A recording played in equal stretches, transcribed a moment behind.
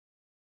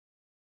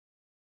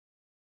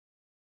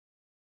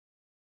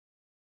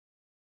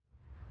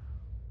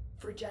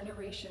For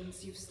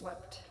generations you've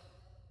slept.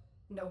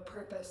 No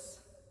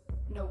purpose,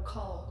 no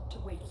call to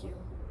wake you.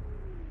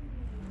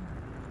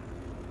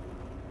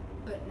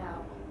 But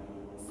now,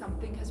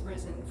 something has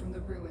risen from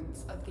the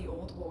ruins of the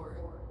old war.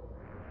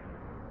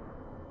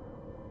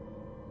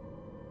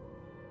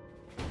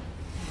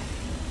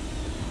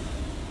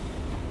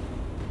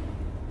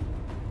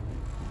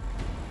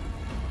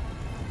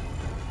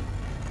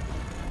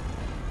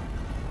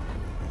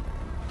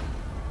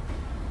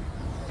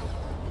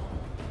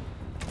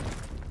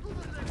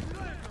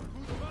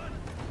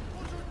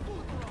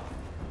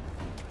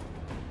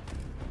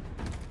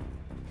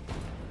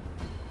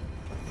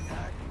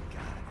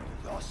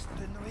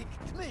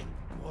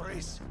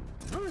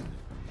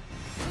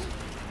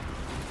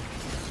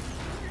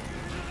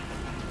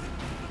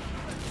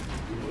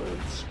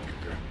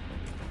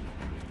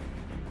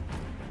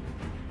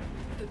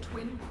 The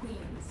Twin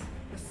Queens,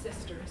 the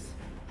Sisters,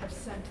 have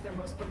sent their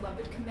most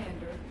beloved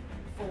commander,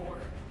 Vor,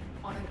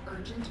 on an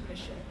urgent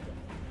mission.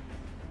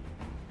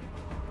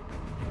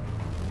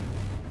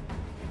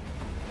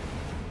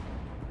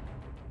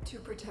 To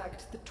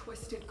protect the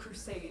twisted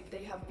crusade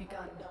they have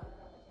begun.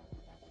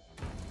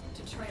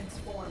 To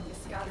transform the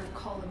scattered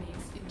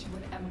colonies into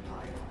an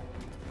empire.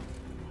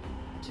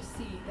 To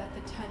see that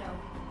the Tenno,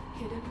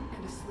 hidden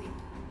and asleep,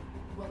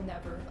 will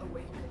never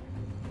awake.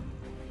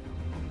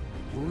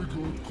 I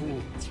got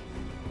caught.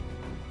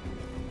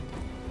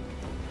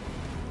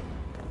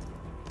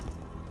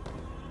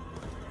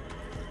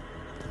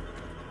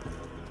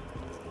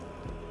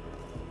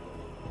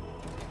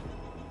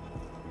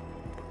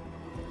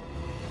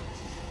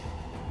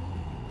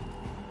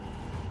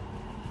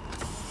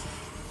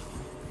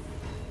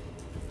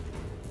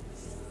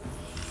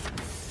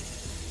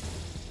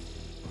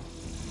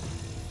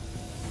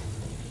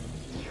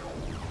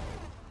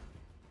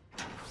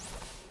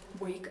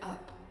 Wake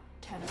up,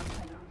 Tenno.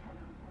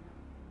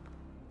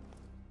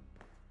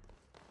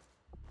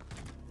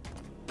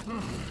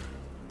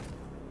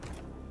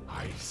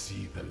 I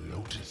see the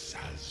Lotus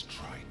has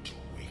tried to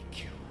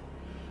wake you.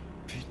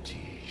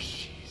 Pity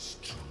she's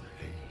too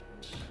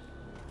late.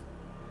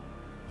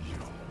 You're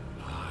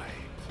my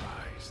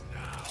prize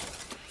now,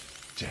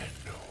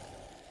 Tenno.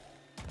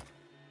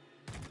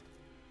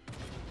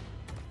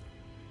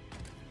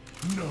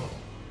 No.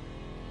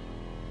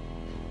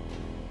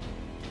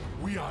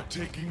 We are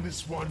taking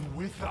this one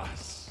with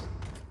us.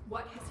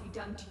 What has he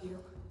done to you?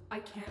 I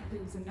can't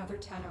lose another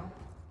Tenno.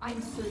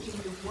 I'm searching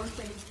the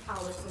WARFRAME's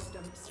power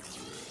systems.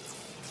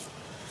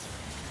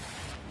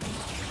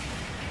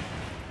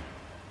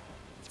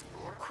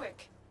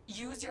 Quick,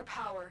 use your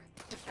power.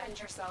 Defend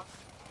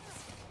yourself.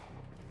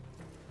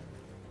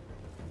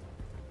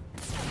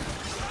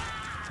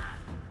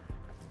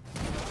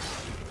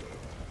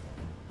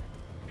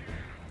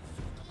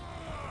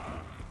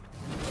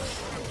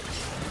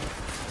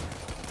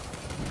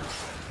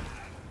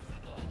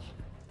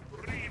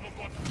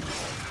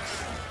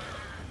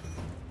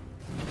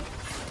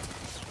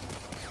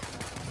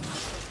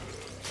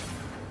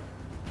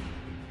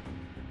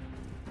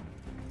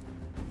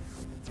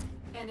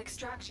 An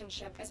extraction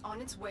ship is on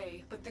its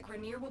way, but the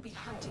Grineer will be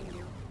hunting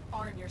you.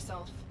 Arm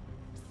yourself.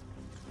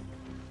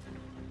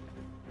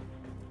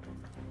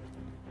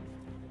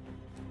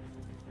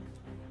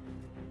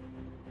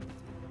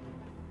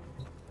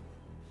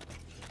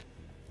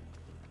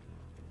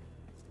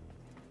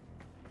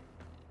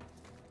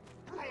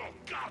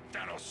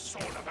 Goddamn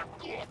son of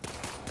a gun!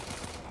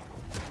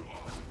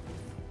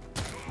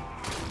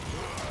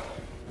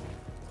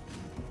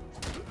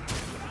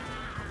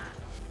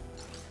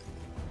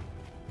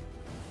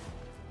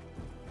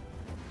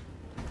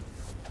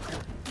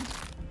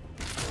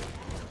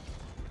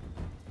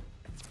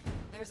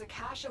 There's a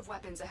cache of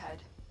weapons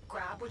ahead.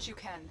 Grab what you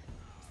can.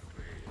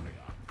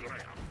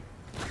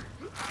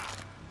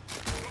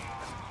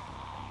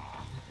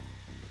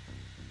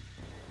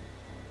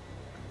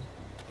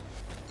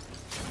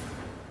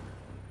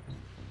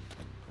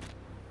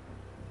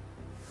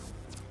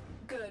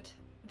 Good.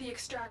 The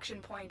extraction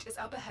point is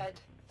up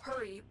ahead.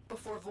 Hurry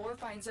before Vor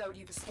finds out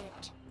you've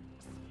escaped.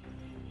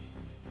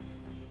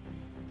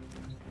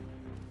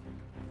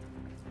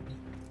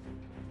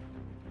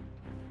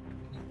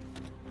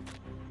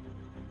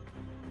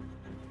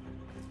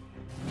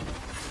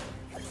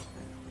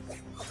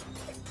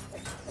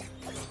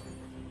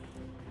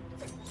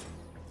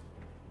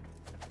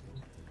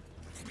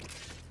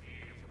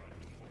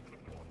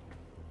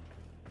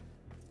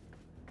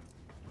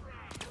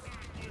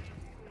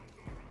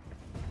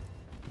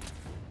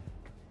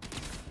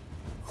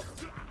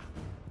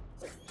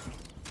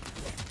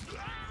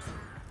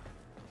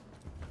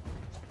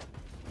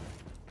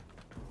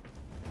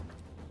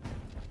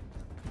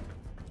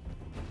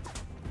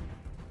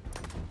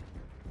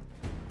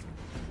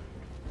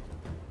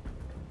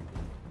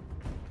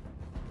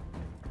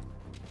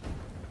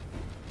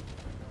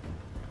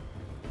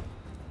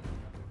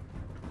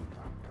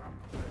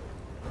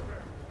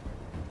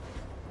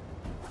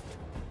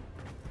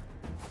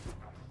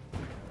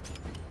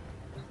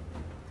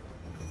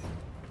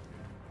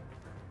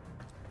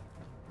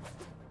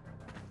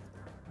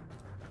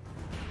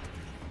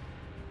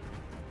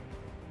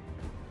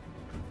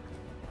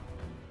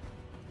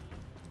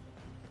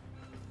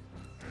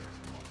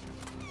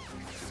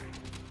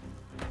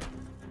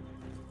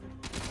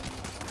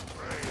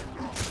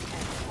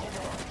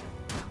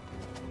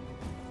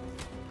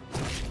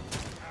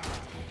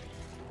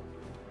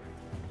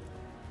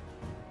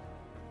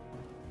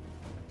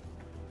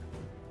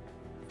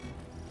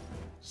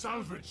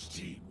 Salvage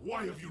team,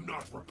 why have you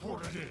not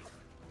reported in?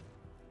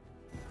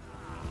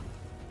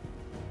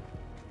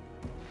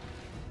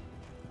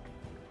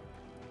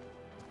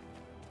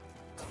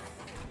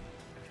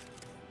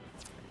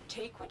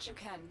 Take what you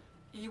can.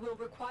 You will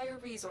require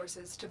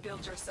resources to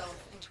build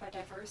yourself into a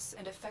diverse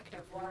and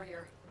effective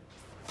warrior.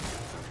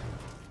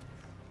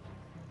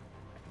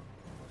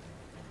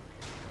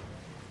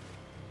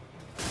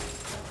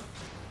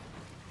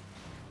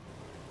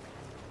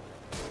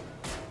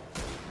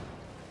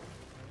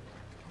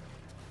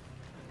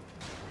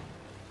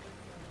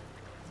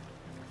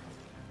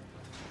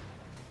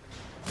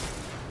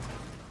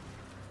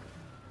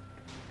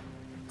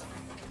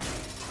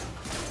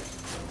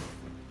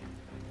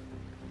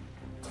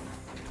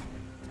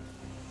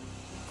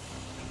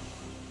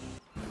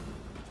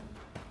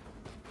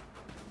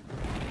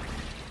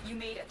 You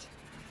made it.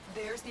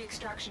 There's the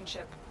extraction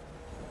ship.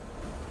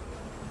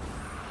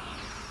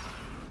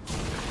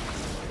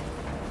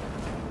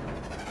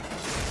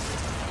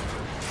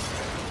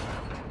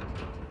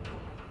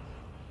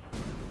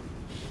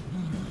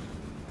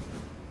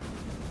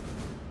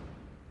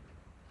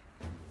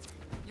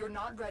 You're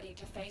not ready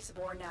to face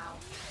war now.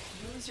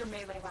 Use your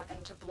melee weapon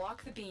to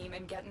block the beam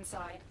and get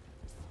inside.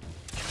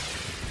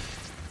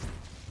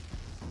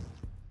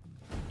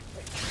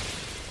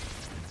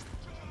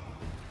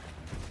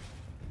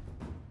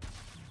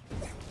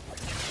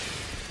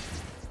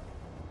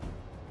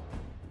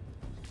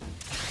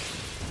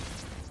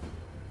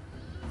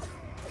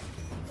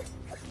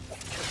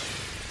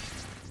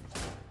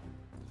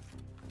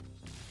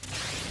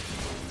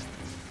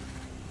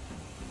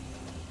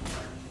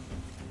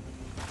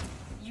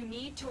 You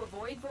need to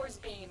avoid Vor's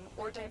beam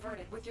or divert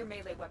it with your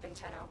melee weapon,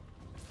 Tenno.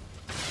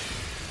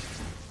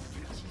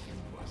 You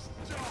must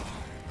die!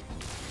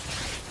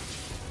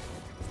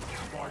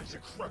 My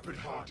decrepit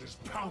heart is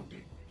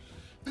pounding.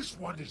 This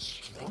one is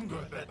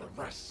stronger than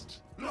the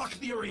rest. Lock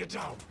the area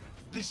down.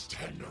 This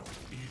Tenno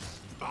is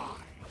mine.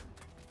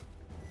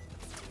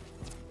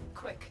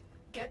 Quick,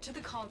 get to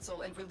the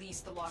console and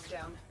release the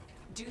lockdown.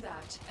 Do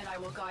that, and I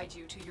will guide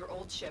you to your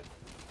old ship.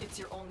 It's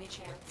your only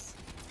chance.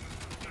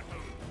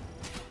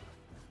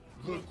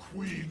 The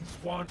Queen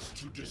wants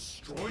to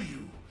destroy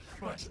you,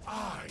 but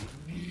I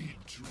need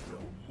to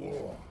know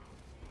more.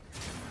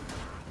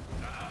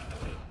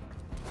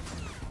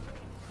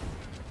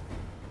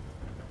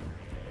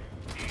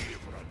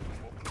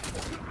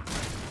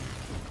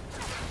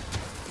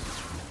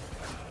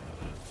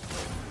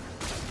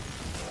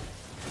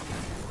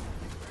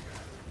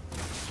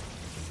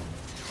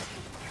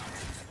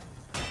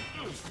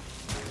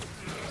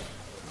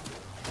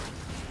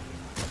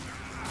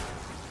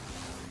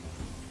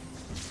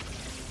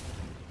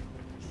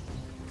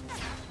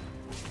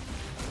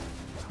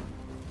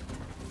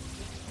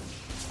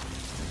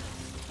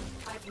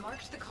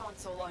 Marked the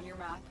console on your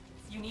map.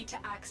 You need to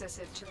access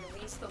it to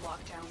release the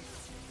lockdown.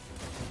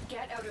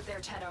 Get out of there,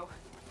 Tenno.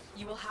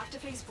 You will have to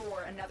face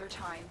Vor another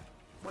time,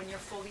 when you're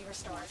fully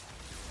restored.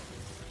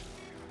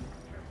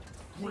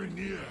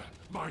 Grineer,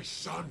 my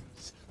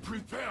sons,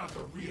 prepare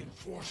the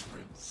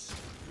reinforcements.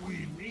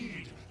 We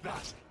need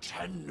that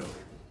Tenno.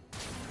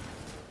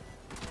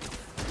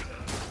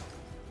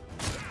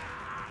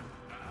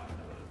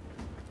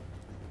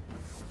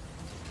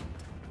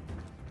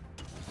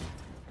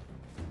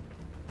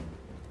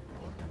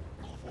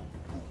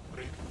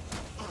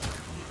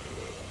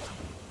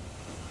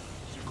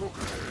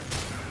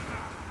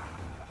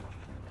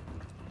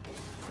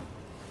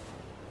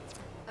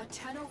 A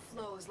Tenno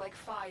flows like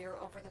fire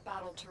over the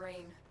battle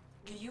terrain.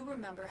 Do you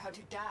remember how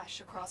to dash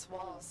across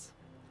walls?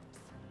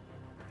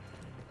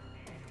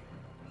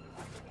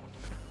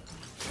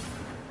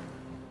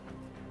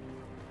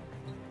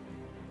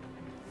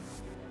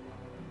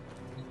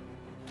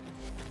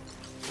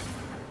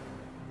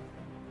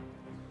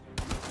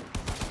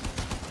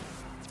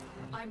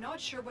 I'm not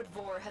sure what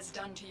Vor has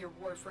done to your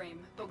warframe,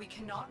 but we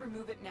cannot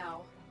remove it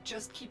now.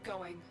 Just keep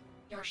going.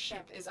 Your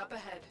ship is up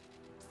ahead.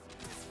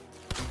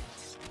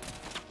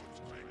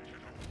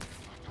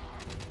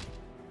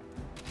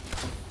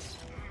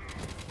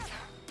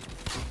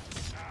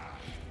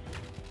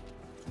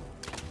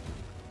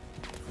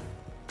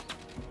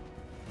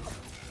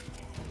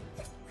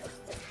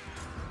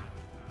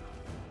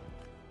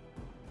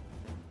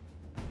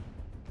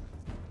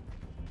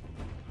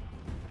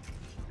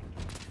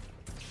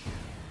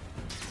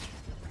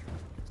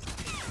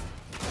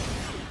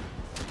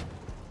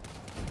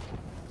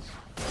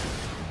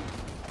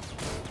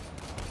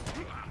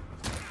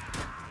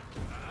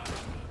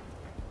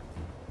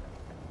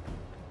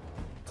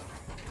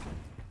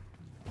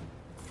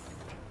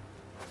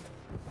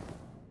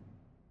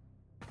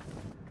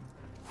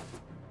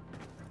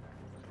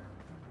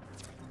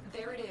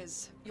 There it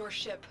is, your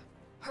ship.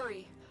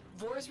 Hurry,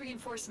 Vor's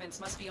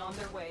reinforcements must be on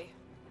their way.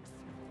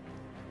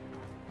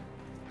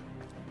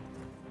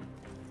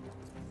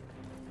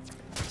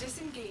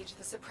 Disengage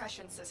the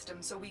suppression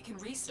system so we can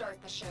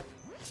restart the ship.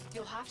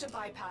 You'll have to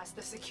bypass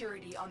the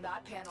security on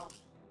that panel.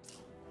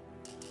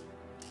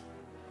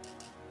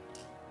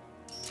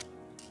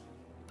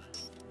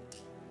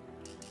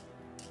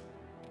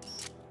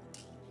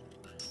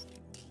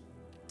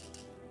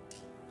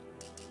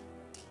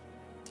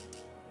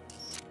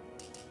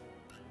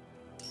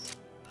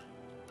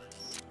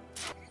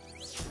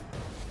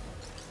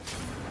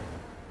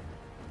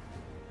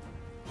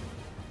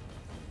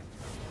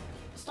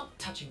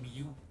 watching me,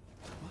 you...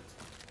 What?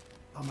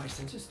 Are my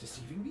senses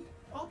deceiving me?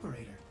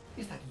 Operator,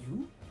 is that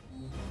you?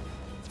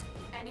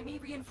 Enemy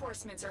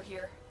reinforcements are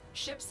here.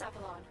 Ship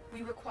Cephalon.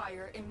 We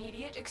require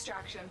immediate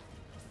extraction.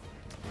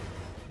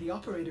 The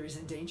operator is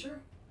in danger?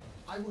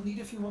 I will need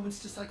a few moments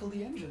to cycle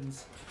the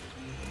engines.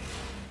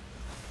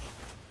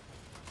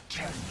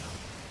 Tenno,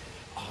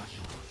 are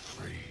you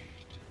afraid?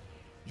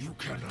 You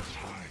cannot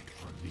hide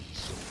from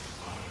these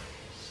old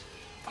eyes.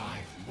 I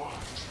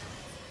watch.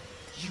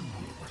 You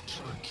will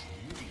return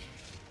to me.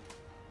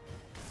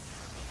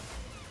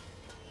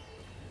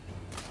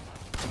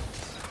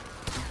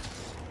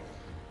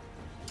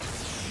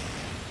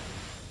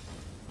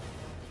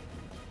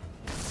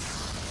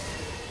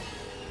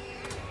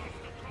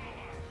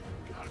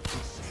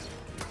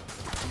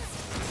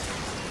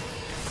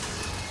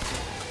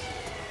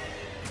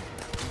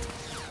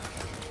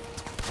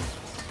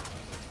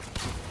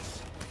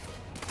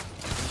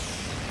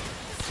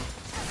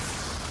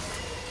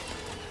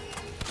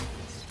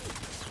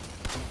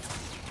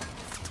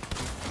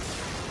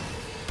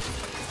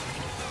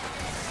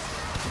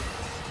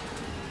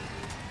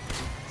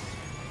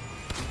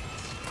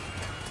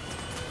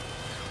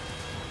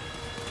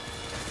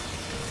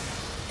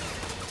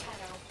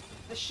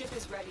 The ship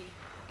is ready.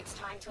 It's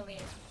time to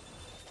leave.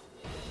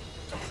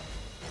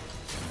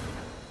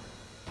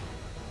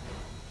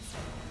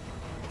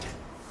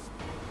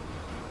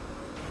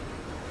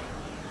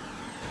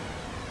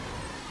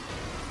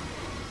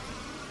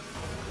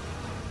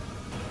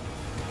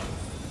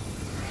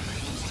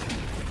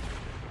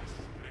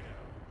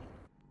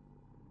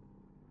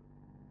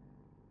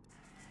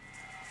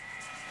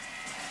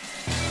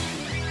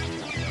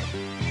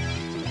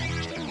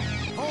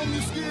 Hone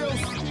your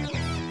skills.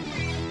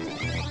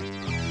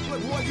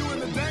 Look, boy, you in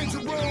the danger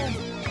room.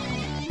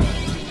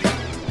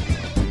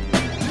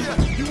 Yeah,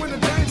 you in